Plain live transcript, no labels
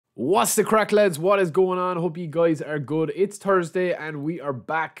What's the crack, lads? What is going on? Hope you guys are good. It's Thursday and we are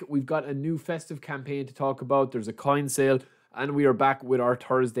back. We've got a new festive campaign to talk about. There's a coin sale and we are back with our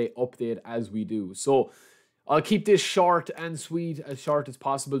Thursday update as we do. So I'll keep this short and sweet, as short as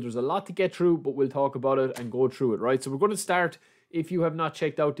possible. There's a lot to get through, but we'll talk about it and go through it, right? So we're going to start. If you have not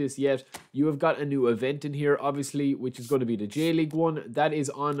checked out this yet, you have got a new event in here, obviously, which is going to be the J-League one. That is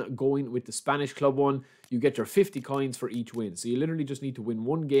ongoing with the Spanish club one. You get your 50 coins for each win. So you literally just need to win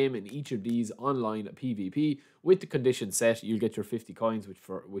one game in each of these online PvP. With the condition set, you'll get your 50 coins, which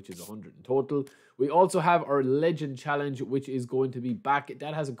is 100 in total. We also have our Legend Challenge, which is going to be back.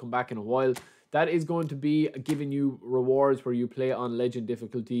 That hasn't come back in a while. That is going to be giving you rewards where you play on legend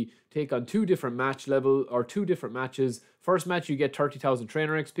difficulty, take on two different matches. First match, you get 30,000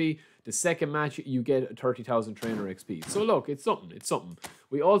 trainer XP. The second match, you get 30,000 trainer XP. So look, it's something, it's something.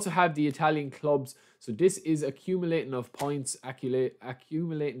 We also have the Italian clubs. So this is accumulating of points,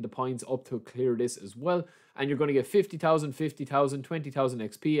 accumulating the points up to clear this as well. And you're going to get 50,000, 50,000, 20,000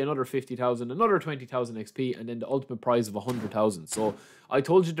 XP, another 50,000, another 20,000 XP, and then the ultimate prize of 100,000. So I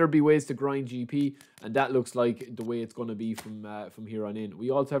told you there'd be ways to grind GP, and that looks like the way it's going to be from here on in.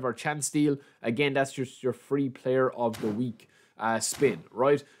 We also have our chance steal. Again, that's just your free player of the week spin,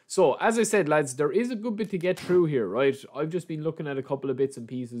 right? So as I said, lads, there is a good bit to get through here, right? I've just been looking at a couple of bits and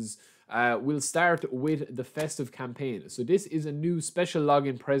pieces. We'll start with the festive campaign. So this is a new special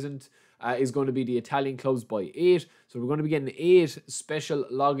login present. Is going to be the Italian clubs by 8. So we're going to be getting 8 special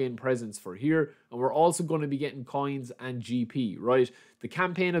login presents for here. And we're also going to be getting coins and GP, right? The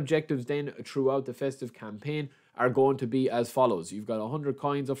campaign objectives then throughout the festive campaign are going to be as follows. You've got 100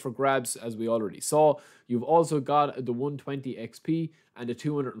 coins up for grabs, as we already saw. You've also got the 120 XP and the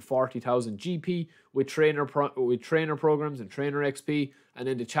 240,000 GP with trainer programs and trainer XP. And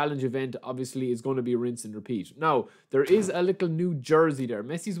then the challenge event, obviously, is going to be rinse and repeat. Now, there is a little new jersey there.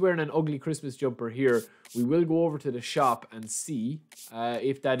 Messi's wearing an ugly Christmas jumper here. We will go over to the shop and see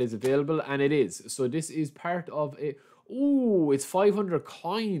if that is available. And it is. So this is part of it. Ooh, it's 500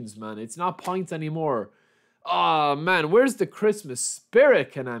 coins, man. It's not points anymore. Oh, man, where's the Christmas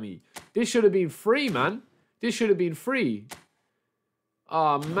spirit, Konami? This should have been free, man. This should have been free.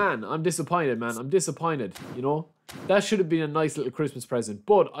 Oh, man, I'm disappointed, man. I'm disappointed, you know? That should have been a nice little Christmas present.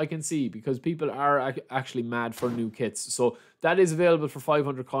 But I can see, because people are actually mad for new kits. So that is available for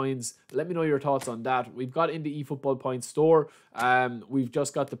 500 coins. Let me know your thoughts on that. We've got in the eFootball Points store. We've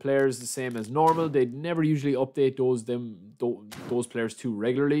just got the players the same as normal. They never usually update those players too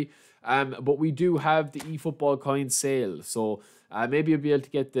regularly. But we do have the eFootball coin sale. So maybe you'll be able to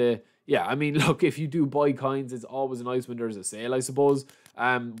get the... Yeah, I mean, look, if you do buy coins, it's always nice when there's a sale, I suppose.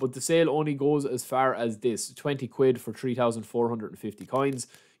 But the sale only goes as far as this. 20 quid for 3,450 coins.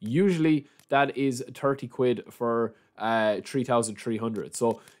 Usually, that is 30 quid for 3,300.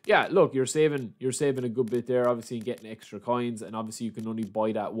 So, yeah, look, you're saving a good bit there, obviously, getting extra coins. And obviously, you can only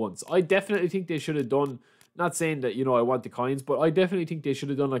buy that once. I definitely think they should have done... Not saying that, you know, I want the coins, but I definitely think they should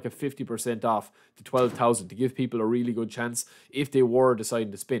have done like a 50% off to 12,000 to give people a really good chance if they were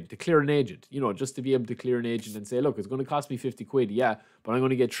deciding to spin, to clear an agent, you know, just to be able to clear an agent and say, look, it's going to cost me 50 quid, yeah, but I'm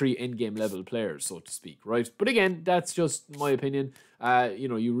going to get 3 endgame level players, so to speak, right? But again, that's just my opinion. You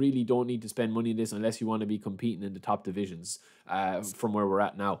know, you really don't need to spend money on this unless you want to be competing in the top divisions from where we're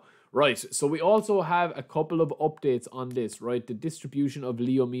at now. Right, so we also have a couple of updates on this, right? The distribution of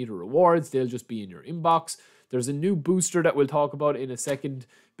Leo Meter rewards, they'll just be in your inbox. There's a new booster that we'll talk about in a second.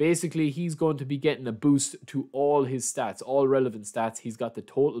 Basically, he's going to be getting a boost to all his stats, all relevant stats. He's got the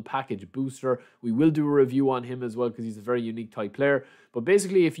total package booster. We will do a review on him as well because he's a very unique type player. But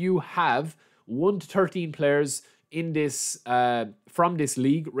basically, if you have 1 to 13 players in this from this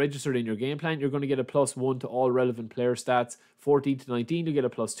league registered in your game plan, you're going to get a +1 to all relevant player stats. 14 to 19, you get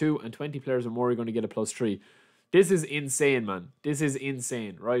a +2, and 20 players or more, you're going to get a +3. This is insane, man. This is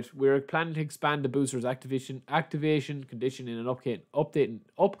insane, right? We're planning to expand the booster's activation condition in an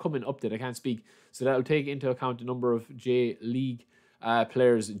upcoming update. I can't speak. So that'll take into account the number of J-League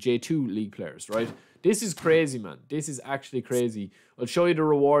players, J2 league players, right? This is crazy, man. This is actually crazy. I'll show you the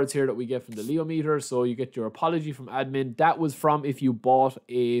rewards here that we get from the Leo meter. So you get your apology from admin. That was from if you bought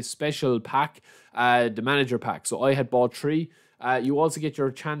a special pack, the manager pack. So I had bought 3. You also get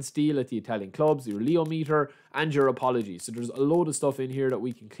your chance deal at the Italian clubs, your Leo meter, and your apology. So there's a load of stuff in here that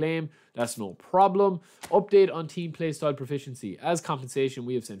we can claim. That's no problem. Update on team playstyle proficiency. As compensation,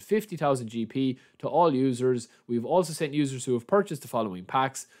 we have sent 50,000 GP to all users. We've also sent users who have purchased the following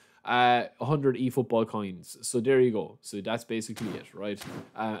packs. 100 eFootball coins. So there you go. So that's basically it, right?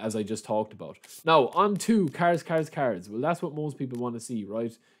 As I just talked about. Now, on to cards. Well, that's what most people want to see,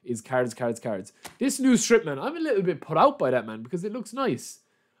 right? Is cards. This new strip, man, I'm a little bit put out by that, man, because it looks nice.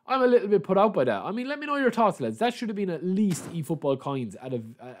 I'm a little bit put out by that. I mean, let me know your thoughts, lads. That should have been at least eFootball coins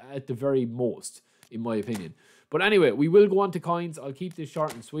at the very most, in my opinion. But anyway, we will go on to coins. I'll keep this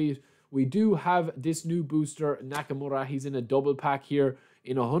short and sweet. We do have this new booster, Nakamura. He's in a double pack here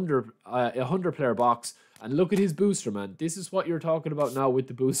in a 100 player box. And look at his booster, man. This is what you're talking about now with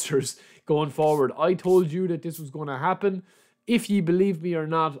the boosters going forward. I told you that this was going to happen. If you believe me or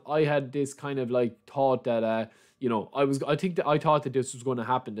not, I had this kind of like thought that, you know, I thought that this was going to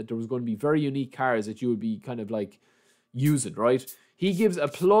happen, that there was going to be very unique cards that you would be kind of like using, right? He gives a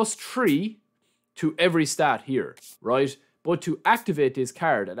 +3 to every stat here, right? But to activate this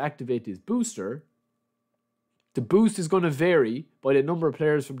card and activate this booster, the boost is going to vary by the number of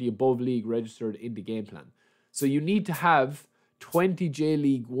players from the above league registered in the game plan. So you need to have 20 J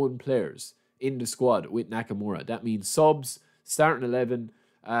League 1 players in the squad with Nakamura. That means subs, starting 11.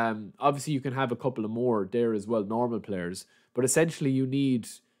 Obviously, you can have a couple of more there as well, normal players. But essentially, you need,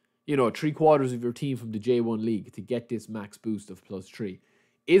 you know, 3/4 of your team from the J1 league to get this max boost of +3.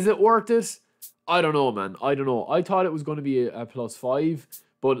 Is it worth it? I don't know, man. I don't know. I thought it was going to be a +5.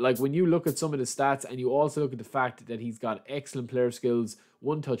 But like when you look at some of the stats and you also look at the fact that he's got excellent player skills,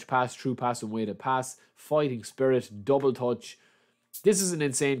 one-touch pass, true pass and weighted pass, fighting spirit, double touch. This is an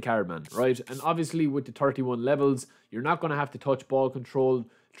insane card, man, right? And obviously with the 31 levels, you're not going to have to touch ball control,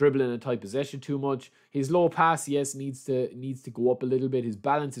 dribbling and tight possession too much. His low pass, yes, needs to go up a little bit. His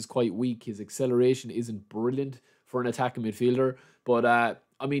balance is quite weak. His acceleration isn't brilliant for an attacking midfielder. But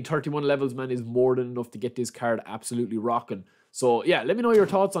I mean, 31 levels, man, is more than enough to get this card absolutely rocking. So, yeah, let me know your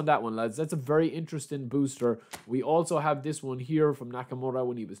thoughts on that one, lads. That's a very interesting booster. We also have this one here from Nakamura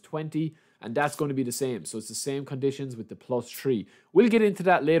when he was 20, and that's going to be the same. So, it's the same conditions with the +3. We'll get into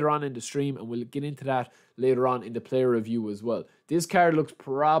that later on in the stream, and we'll get into that later on in the player review as well. This card looks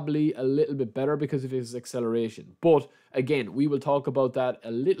probably a little bit better because of his acceleration. But, again, we will talk about that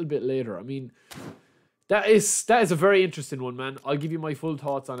a little bit later. I mean, that is a very interesting one, man. I'll give you my full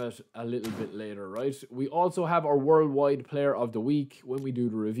thoughts on it a little bit later, right? We also have our worldwide player of the week when we do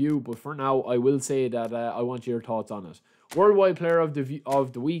the review, but for now, I will say that I want your thoughts on it. Worldwide player of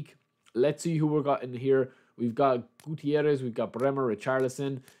the week. Let's see who we've got in here. We've got Gutierrez, we've got Bremer,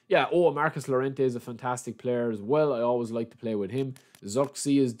 Richarlison. Yeah, Marcus Llorente is a fantastic player as well. I always like to play with him.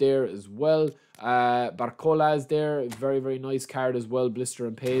 Zoxy is there as well. Barcola is there. Very, very nice card as well. Blister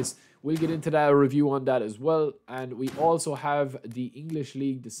and pace. We'll get into that review on that as well. And we also have the English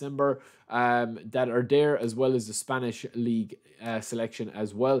League December that are there, as well as the Spanish League selection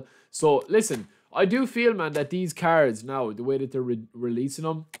as well. So, listen, I do feel, man, that these cards now, the way that they're releasing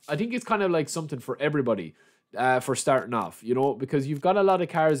them, I think it's kind of like something for everybody for starting off, you know, because you've got a lot of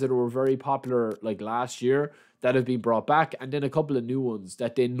cards that were very popular like last year that have been brought back, and then a couple of new ones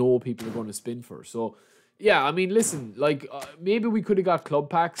that they know people are going to spin for. So, yeah, I mean, listen, like maybe we could have got club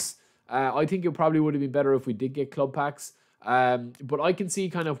packs. I think it probably would have been better if we did get club packs. But I can see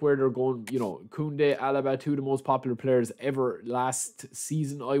kind of where they're going, you know, Koundé, Alaba, two of the most popular players ever last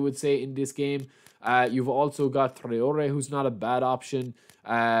season, I would say, in this game. You've also got Traore, who's not a bad option.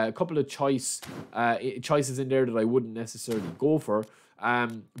 A couple of choices in there that I wouldn't necessarily go for.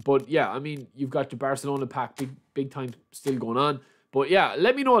 But yeah, I mean, you've got the Barcelona pack, big time still going on. But yeah,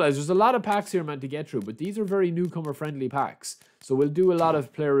 let me know, guys. There's a lot of packs here, man, to get through. But these are very newcomer-friendly packs. So we'll do a lot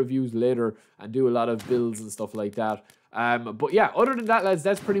of player reviews later and do a lot of builds and stuff like that. But yeah, other than that, lads,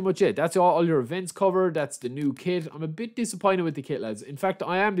 that's pretty much it. That's all your events covered. That's the new kit. I'm a bit disappointed with the kit, lads. In fact,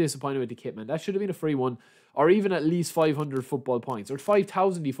 I am disappointed with the kit, man. That should have been a free one. Or even at least 500 football points. Or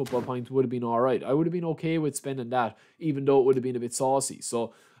 5,000 football points would have been alright. I would have been okay with spending that, even though it would have been a bit saucy.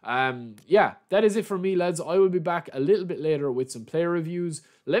 So, yeah, that is it for me, lads. I will be back a little bit later with some player reviews.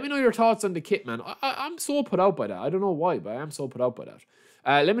 Let me know your thoughts on the kit, man. I'm so put out by that. I don't know why, but I am so put out by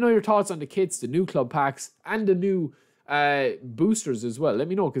that. Let me know your thoughts on the kits, the new club packs, and the new boosters as well. Let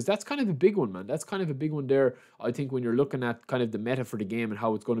me know, because that's kind of a big one, man. That's kind of a big one there, I think, when you're looking at kind of the meta for the game and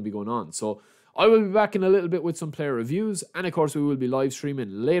how it's going to be going on. So I will be back in a little bit with some player reviews, and of course we will be live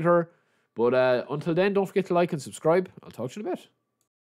streaming later. But until then, don't forget to like and subscribe. I'll talk to you in a bit.